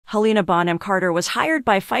Helena Bonham Carter was hired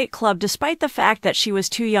by Fight Club despite the fact that she was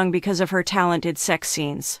too young because of her talented sex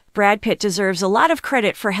scenes. Brad Pitt deserves a lot of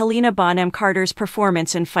credit for Helena Bonham Carter's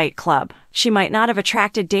performance in Fight Club. She might not have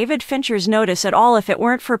attracted David Fincher's notice at all if it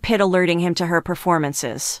weren't for Pitt alerting him to her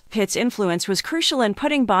performances. Pitt's influence was crucial in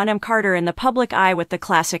putting Bonham Carter in the public eye with the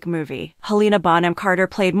classic movie. Helena Bonham Carter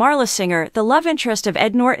played Marla Singer, the love interest of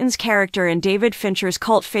Ed Norton's character and David Fincher's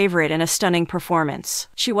cult favorite, in a stunning performance.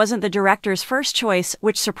 She wasn't the director's first choice,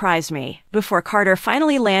 which surprised me. Before Carter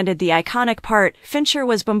finally landed the iconic part, Fincher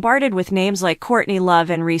was bombarded with names like Courtney Love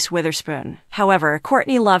and Reese Witherspoon. However,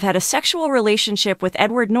 Courtney Love had a sexual relationship with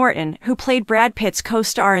Edward Norton, who played Brad Pitt's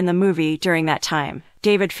co-star in the movie during that time.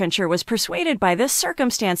 David Fincher was persuaded by this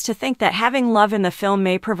circumstance to think that having Love in the film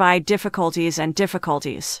may provide difficulties.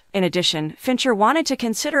 In addition, Fincher wanted to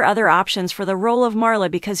consider other options for the role of Marla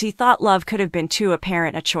because he thought Love could have been too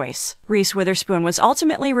apparent a choice. Reese Witherspoon was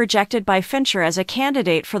ultimately rejected by Fincher as a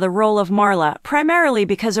candidate for the role of Marla, primarily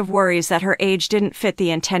because of worries that her age didn't fit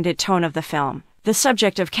the intended tone of the film. The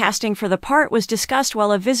subject of casting for the part was discussed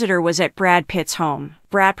while a visitor was at Brad Pitt's home.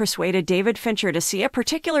 Brad persuaded David Fincher to see a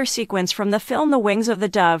particular sequence from the film The Wings of the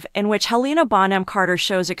Dove, in which Helena Bonham Carter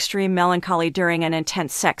shows extreme melancholy during an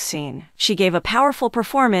intense sex scene. She gave a powerful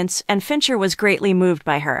performance, and Fincher was greatly moved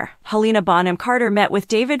by her. Helena Bonham Carter met with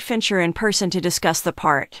David Fincher in person to discuss the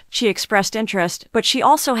part. She expressed interest, but she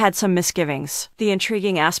also had some misgivings. The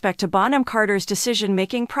intriguing aspect to Bonham Carter's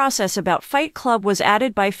decision-making process about Fight Club was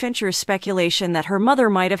added by Fincher's speculation that her mother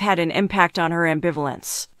might have had an impact on her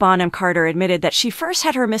ambivalence. Bonham Carter admitted that she first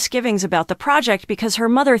had her misgivings about the project because her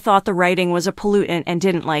mother thought the writing was a pollutant and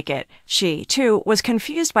didn't like it. She, too, was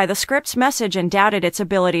confused by the script's message and doubted its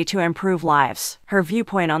ability to improve lives. Her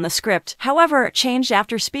viewpoint on the script, however, changed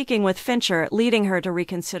after speaking with Fincher, leading her to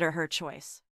reconsider her choice.